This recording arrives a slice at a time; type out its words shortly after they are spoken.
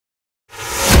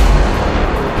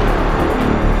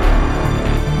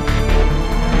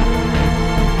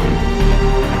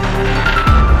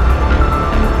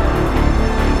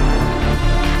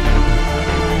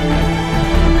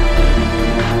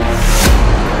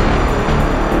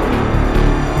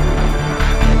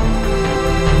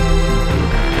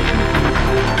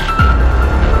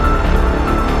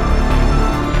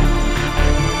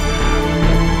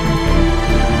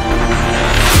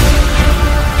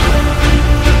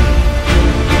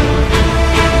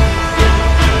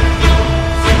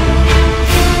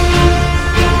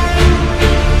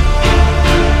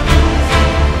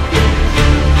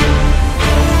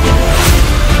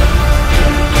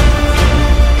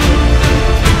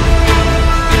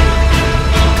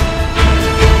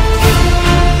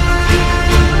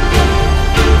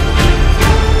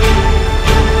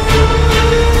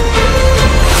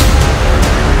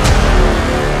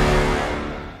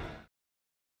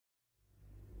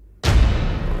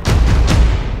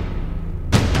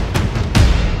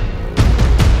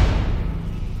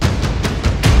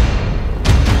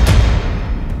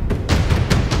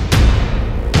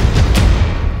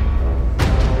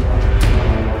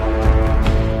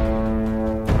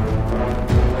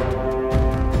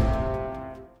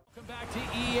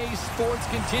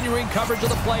continuing coverage of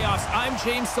the playoffs. I'm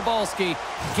James Cybulski.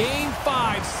 Game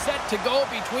 5 set to go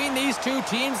between these two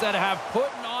teams that have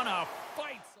put on a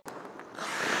fight.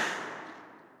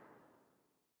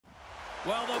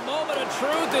 Well, the moment of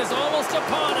truth is almost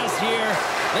upon us here.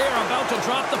 They are about to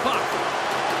drop the puck.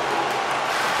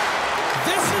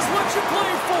 This is what you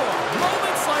play for.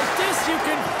 Moments like this, you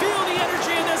can feel the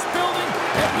energy in this building,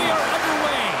 and we are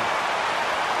underway.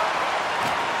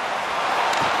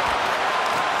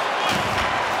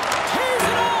 Tees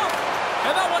it off,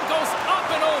 and that one goes up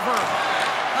and over.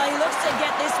 He looks to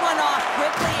get this one off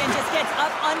quickly and just gets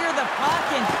up under the puck,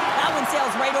 and that one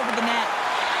sails right over the net.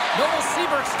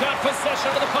 Novosibirsk's got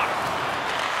possession of the puck.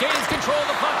 Gains control of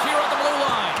the puck here on the blue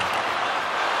line.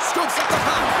 Scoops up the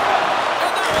puck.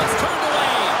 And that one's turned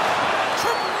away.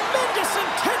 Tremendous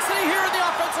intensity here in the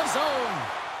offensive zone.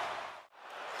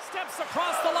 Steps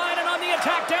across the line and on the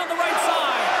attack down the right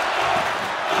side.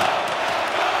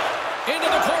 Into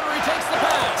the corner, he takes the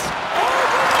pass.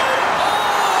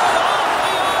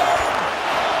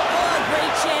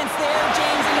 Great chance there,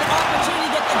 James, and an opportunity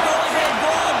to get the go-ahead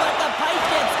goal, but the pipe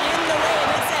gets in the way,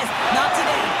 and it says, not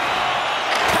today.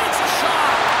 Takes a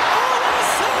shot. Oh, what a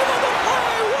save on the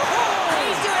play. Whoa.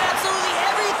 He's doing absolutely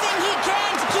everything he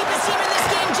can to keep his team in this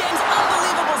game, James.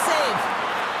 Unbelievable save.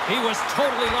 He was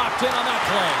totally locked in on that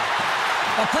play.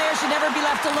 A player should never be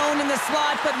left alone in the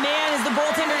slot, but man, is the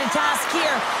goaltender to task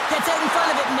here. Gets out in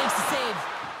front of it and makes the save.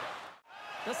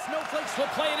 The Snowflakes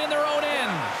will play it in their own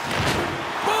end.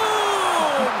 Boom!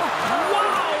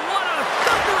 Wow, what a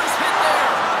thunderous hit there!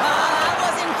 That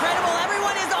was incredible.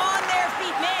 Everyone is on their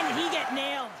feet. Man, did he get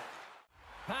nailed.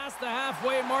 Past the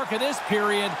halfway mark of this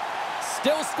period.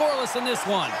 Still scoreless in this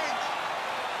one.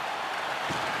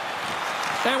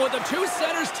 And with the two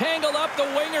centers tangled up, the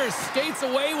wingers skates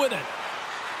away with it.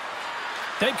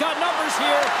 They've got numbers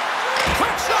here.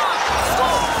 Quick shot!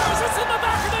 Scores! It's in the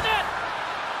back of the net!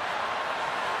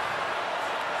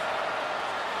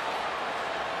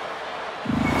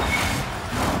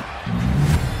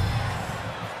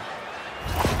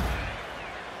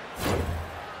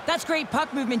 That's great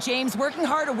puck movement, James. Working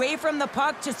hard away from the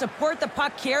puck to support the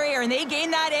puck carrier, and they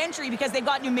gained that entry because they've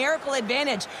got numerical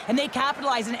advantage, and they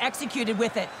capitalized and executed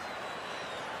with it.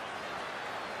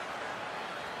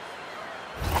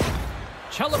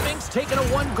 Chelyabinsk's taken a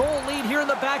one-goal lead here in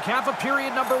the back half of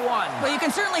period number 1. Well, you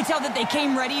can certainly tell that they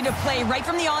came ready to play right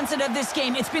from the onset of this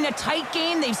game. It's been a tight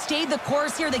game. They've stayed the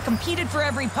course here. They competed for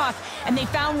every puck, and they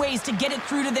found ways to get it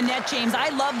through to the net, James. I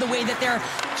love the way that they're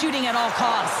shooting at all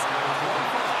costs.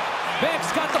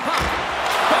 Beck's got the puck.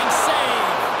 Big save.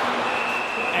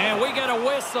 And we get a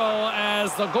whistle as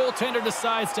the goaltender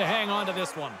decides to hang on to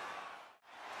this one.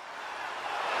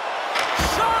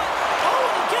 Shot! Oh,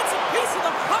 and he gets a piece of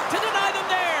the puck to deny them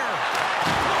there.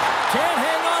 Can't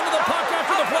hang on to the puck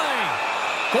after the play.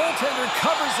 Goaltender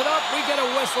covers it up. We get a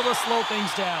whistle to slow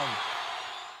things down.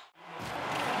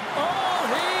 Oh,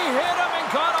 he hit him and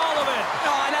got all of it.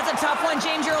 Oh, and that's a tough one,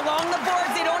 James. You're along the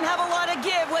boards. They don't have a lot to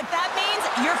give. What that means,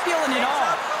 you're feeling it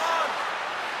all.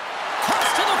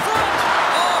 Cuts to the front.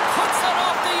 Oh, puts it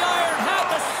off the iron. Had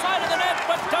the side of the net,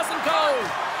 but doesn't go.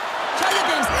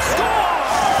 Chelyabinsk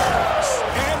Scores!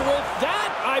 And with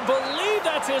that, I believe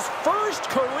that's his first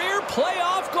career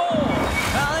playoff goal.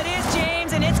 Well, it is,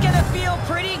 James, and it's going to feel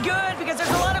pretty good because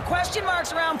there's a lot of question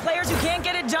marks around players who can't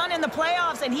get it done in the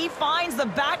playoffs, and he finds the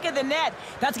back of the net.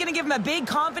 That's going to give him a big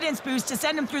confidence boost to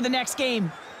send him through the next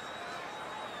game.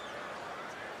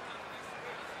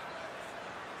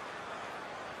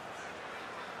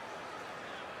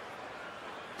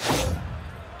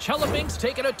 Chelyabinsk's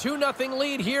taking a 2-0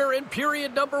 lead here in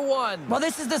period number 1. Well,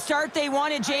 this is the start they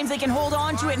wanted, James. They can hold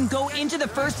on to it and go into the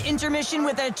first intermission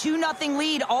with a 2-0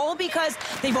 lead, all because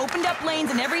they've opened up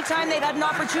lanes, and every time they've had an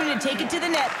opportunity to take it to the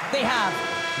net, they have.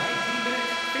 19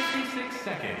 minutes, 56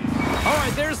 seconds. All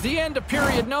right, there's the end of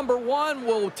period number 1.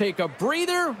 We'll take a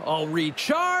breather. I'll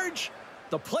recharge.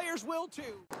 The players will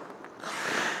too.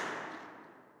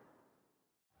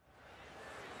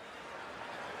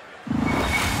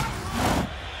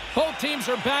 Both teams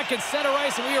are back at center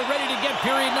ice, and we are ready to get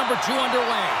period number 2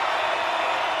 underway.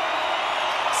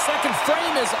 Second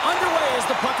frame is underway as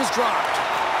the puck is dropped.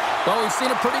 Well, we've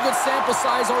seen a pretty good sample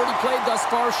size already played thus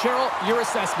far. Cheryl, your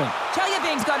assessment.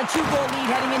 Chelyabinsk's got a 2-goal lead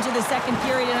heading into the second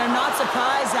period, and I'm not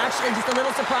surprised, actually just a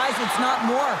little surprised it's not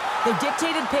more. They've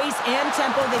dictated pace and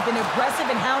tempo. They've been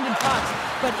aggressive and hounded pucks.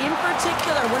 But in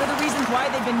particular, one of the reasons why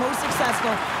they've been most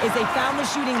successful is they found the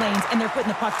shooting lanes, and they're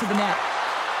putting the puck to the net.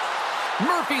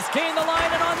 Murphy's gained the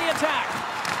line and on the attack.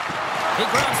 He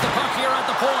grabs the puck here at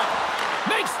the point.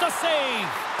 Makes the save.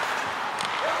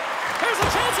 Here's a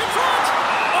chance in front.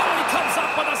 Oh, he comes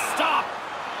up with a stop.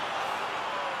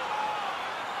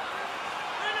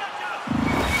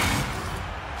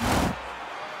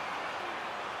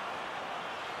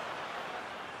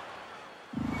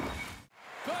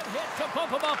 hit to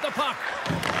bump him off the puck.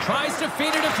 Tries to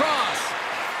feed it across.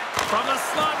 From the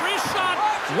slot, wrist shot.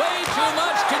 Way too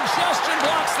much congestion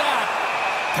blocks that.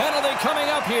 Penalty coming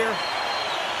up here.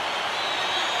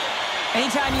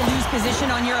 Anytime you lose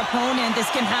position on your opponent, this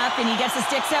can happen. He gets the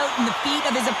sticks out in the feet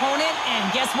of his opponent, and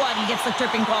guess what? He gets the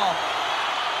tripping call.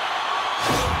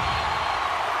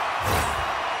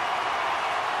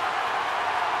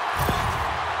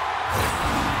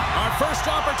 Our first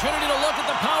opportunity to look at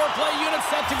the power play unit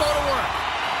set to go to work.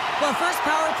 Well, first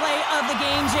power play of the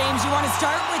game, James. You want to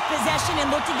start with possession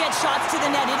and look to get shots to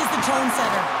the net. It is the tone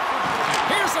setter.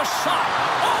 Here's a shot.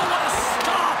 Oh, what a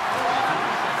stop!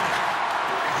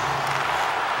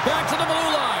 Back to the blue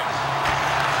line.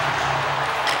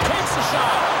 Takes a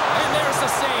shot, and there's the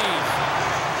save.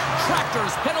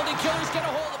 Traktor's penalty killers get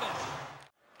a hold of it.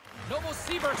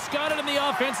 Novosibirsk got it in the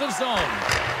offensive zone.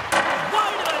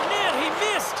 Wide of the net, he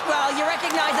missed. Well, you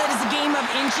recognize that it's a game of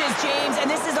inches, James, and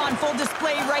this is on full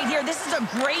display right here. This is a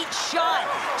great shot.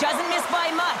 Doesn't miss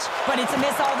by much, but it's a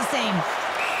miss all the same.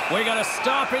 We got a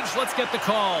stoppage. Let's get the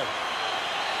call.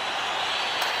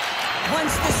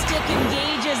 Once the stick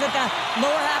engages at the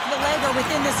lower half of the leg or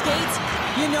within the skates,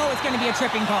 you know it's going to be a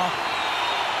tripping call.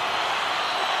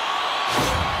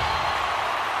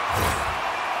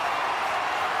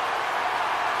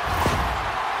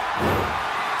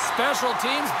 Special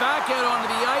teams back out onto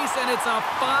the ice, and it's a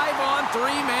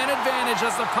 5-on-3 man advantage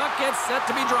as the puck gets set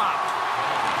to be dropped.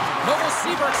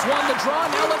 Novosibirsk won the draw.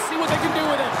 Now let's see what they can do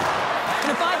with it. In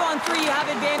a 5-on-3, you have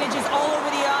advantages all over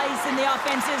the ice in the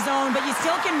offensive zone, but you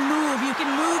still can move. You can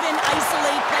move and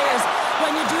isolate players.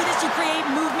 When you do this, you create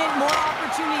movement, more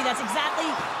opportunity. That's exactly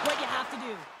what you have to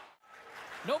do.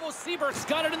 Novosibirsk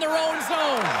got it in their own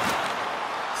zone.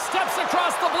 Steps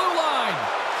across the blue line.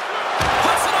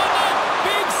 Puts it on net.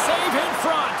 Big save in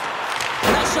front.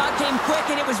 That shot came quick,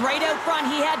 and it was right out front.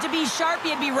 He had to be sharp. He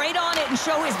had to be right on it and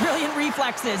show his brilliant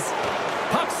reflexes.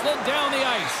 Puck slid down the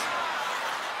ice.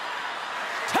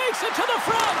 Takes it to the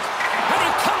front. And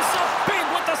he comes up big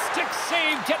with the stick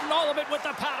save, getting all of it with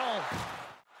the paddle.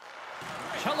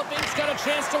 Chelyabinsk got a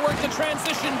chance to work the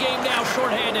transition game now,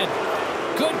 shorthanded.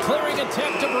 Good clearing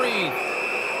attempt to breathe.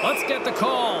 Let's get the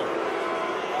call.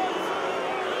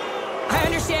 I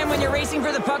understand when you're racing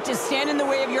for the puck to stand in the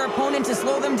way of your opponent to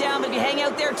slow them down, but if you hang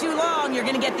out there too long, you're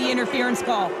going to get the interference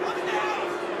call.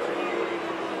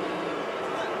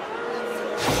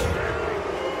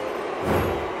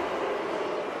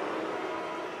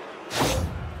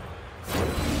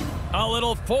 A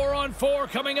little 4-on-4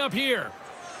 coming up here.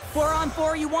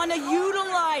 4-on-4, you want to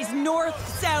utilize north,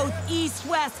 south, east,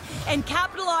 west, and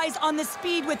capitalize on the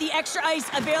speed with the extra ice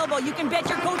available. You can bet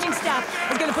your coaching staff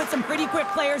is going to put some pretty quick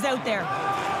players out there.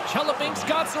 Chelyabinsk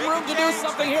got some room to do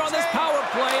something here on this power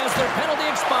play as their penalty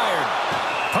expired.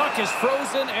 Puck is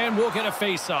frozen and we'll get a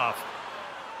face-off.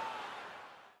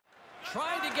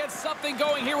 Trying to get something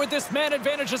going here with this man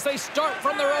advantage as they start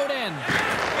from their own end.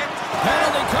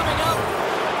 Penalty coming up.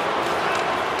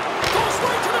 Goes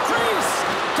right to the crease.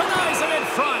 Denies it in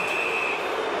front.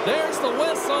 There's the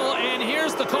whistle, and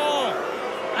here's the call.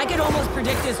 I could almost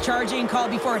predict this charging call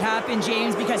before it happened,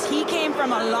 James, because he came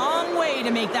from a long way to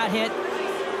make that hit.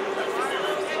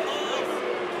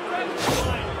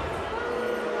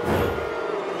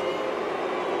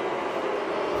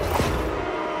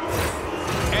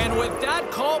 And with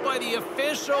that call by the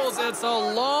officials, it's a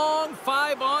long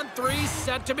 5-on-3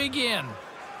 set to begin.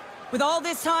 With all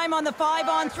this time on the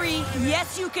 5-on-3,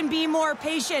 yes, you can be more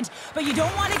patient, but you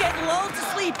don't want to get lulled to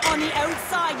sleep on the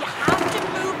outside. You have to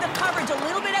move the coverage a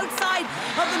little bit outside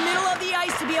of the middle of the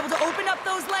ice to be able to open up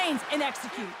those lanes and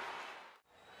execute.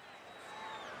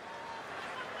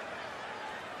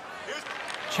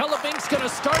 Chelyabinsk's going to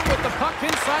start with the puck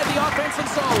inside the offensive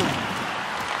zone.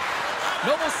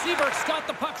 Novosibirsk got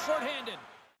the puck shorthanded.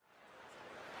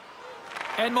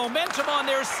 And momentum on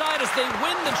their side as they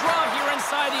win the draw here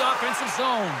inside the offensive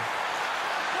zone.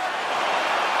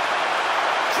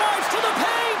 Drives to the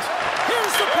paint.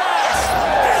 Here's the pass.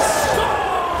 He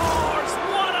scores!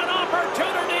 What an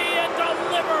opportunity, and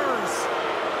delivers.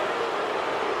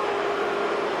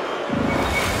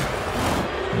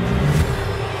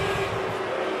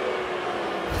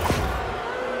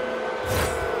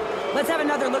 Let's have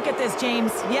another look at this,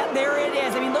 James. Yeah, there it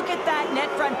is. I mean, look at that net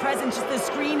front presence, just the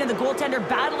screen and the goaltender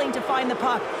battling to find the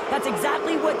puck. That's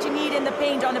exactly what you need in the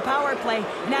paint on the power play,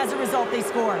 and as a result, they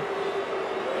score.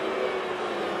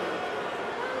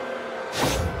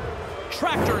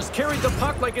 Traktor's carried the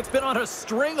puck like it's been on a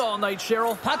string all night,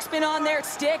 Cheryl. Puck's been on their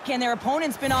stick, and their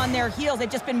opponent's been on their heels. They've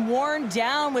just been worn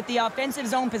down with the offensive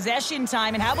zone possession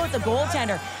time. And how about the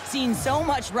goaltender? Seen so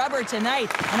much rubber tonight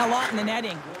and a lot in the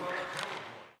netting.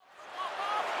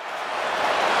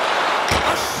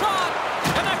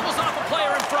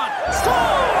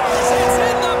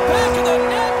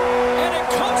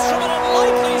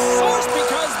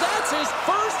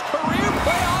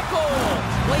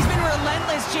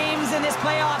 James, in this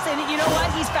playoffs. And you know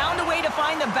what? He's found a way to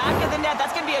find the back of the net.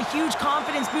 That's going to be a huge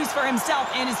confidence boost for himself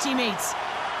and his teammates.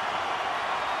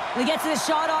 He gets his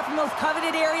shot off the most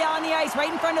coveted area on the ice, right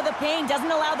in front of the paint.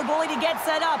 Doesn't allow the goalie to get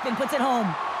set up and puts it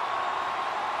home.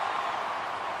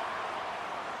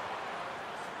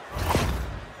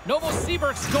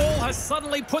 Novosibirsk's goal has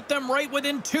suddenly put them right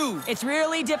within 2. It's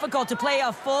really difficult to play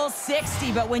a full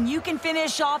 60, but when you can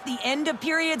finish off the end of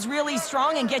periods really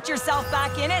strong and get yourself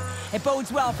back in it, it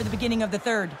bodes well for the beginning of the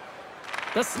third.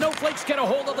 The Snowflakes get a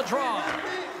hold of the draw.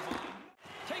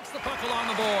 Takes the puck along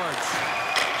the boards.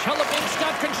 Chelyabinsk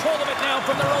got control of it now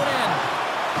from their own end.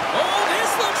 Oh,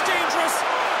 this looks dangerous.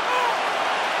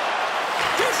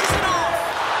 Dishes it off.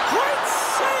 Great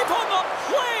save on the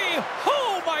play.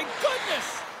 Oh, my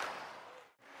goodness.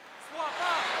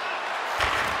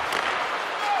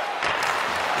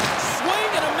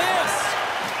 Swing and a miss.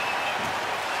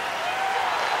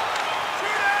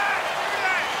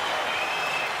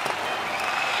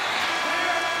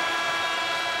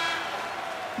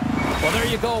 Well, there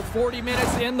you go. 40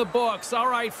 minutes in the books. All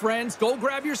right, friends, go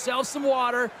grab yourself some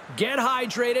water, get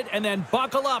hydrated, and then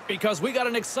buckle up because we got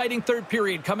an exciting third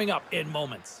period coming up in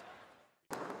moments.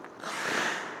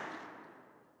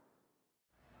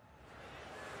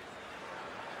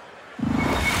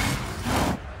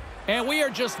 And we are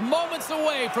just moments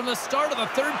away from the start of the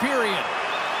third period.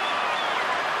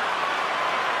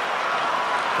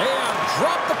 They have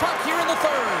dropped the puck here in the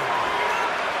third.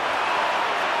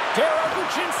 Gagarin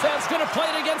going to play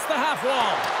it against the half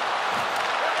wall.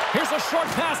 Here's a short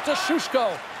pass to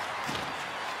Shushko.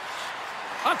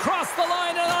 Across the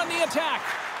line and on the attack.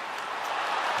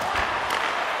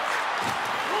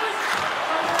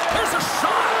 There's a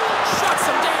shot. Shuts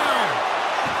him down.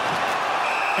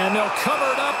 And they'll cover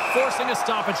it up, forcing a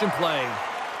stoppage in play.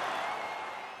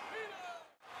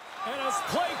 And as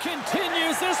play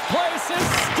continues, this place is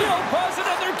still buzzing,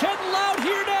 and they're getting loud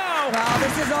here now. Well,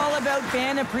 this is all about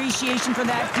fan appreciation for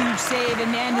that huge save. And,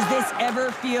 man, does this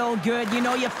ever feel good? You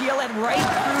know, you feel it right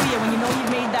through you when you know you've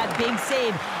made that big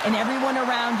save, and everyone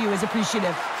around you is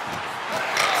appreciative.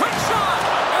 Quick shot,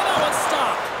 and that one's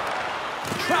stopped.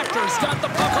 Traktor's got the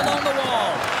puck along the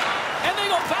wall. And they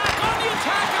go back on the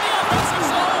attack in the offensive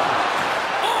zone.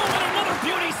 Oh, and another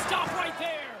beauty stop right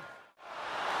there.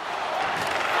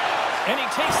 And he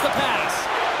takes the pass.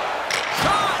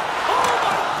 Shot! Oh,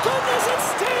 my goodness, it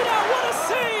stayed out. What a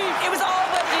save! It was all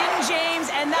but in, James,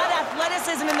 and that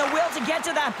athleticism and the will to get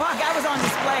to that puck, that was on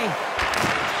display.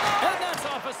 And that's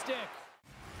off a stick.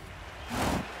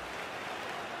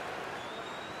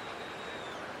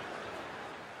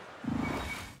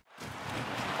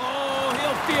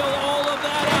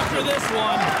 This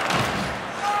one.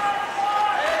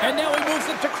 And now he moves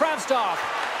it to Kravtsov.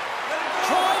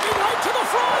 Driving right to the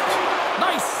front.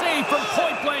 Nice save from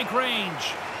point-blank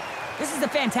range. This is a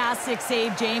fantastic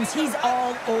save, James. He's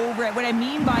all over it. What I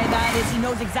mean by that is he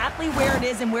knows exactly where it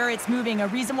is and where it's moving, a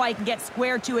reason why he can get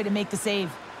square to it and make the save.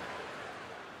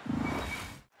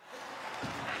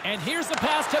 And here's the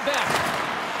pass to Beck.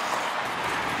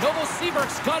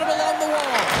 Novosibirsk's got it along the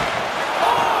wall.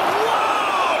 Oh, wow!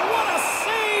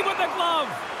 The glove.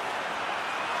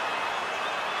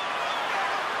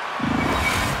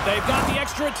 They've got the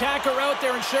extra attacker out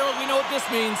there, and Cheryl, we know what this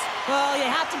means. Well, you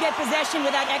have to get possession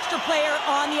with that extra player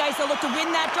on the ice. They'll look to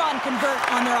win that draw and convert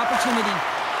on their opportunity.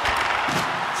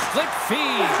 Slick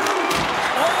feed.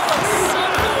 Oh, and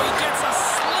somehow he gets a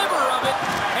sliver of it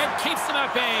and keeps them at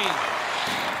bay.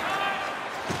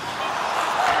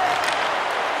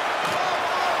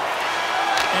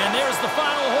 And there's the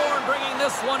final horn, bringing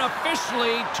this one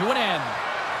officially to an end.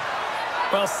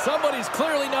 Well, somebody's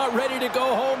clearly not ready to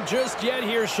go home just yet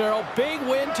here, Cheryl. Big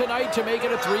win tonight to make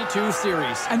it a 3-2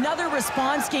 series. Another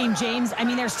response game, James. I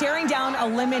mean, they're staring down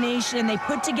elimination. They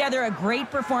put together a great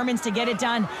performance to get it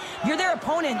done. You're their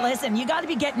opponent. Listen, you got to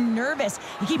be getting nervous.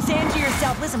 You keep saying to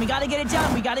yourself, listen, we got to get it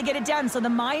done. We got to get it done. So the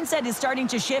mindset is starting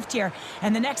to shift here.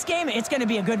 And the next game, it's going to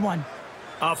be a good one.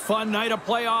 A fun night of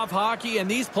playoff hockey, and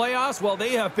these playoffs, well,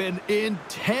 they have been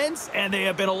intense, and they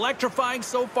have been electrifying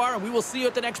so far, and we will see you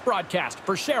at the next broadcast.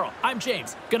 For Cheryl, I'm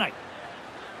James. Good night.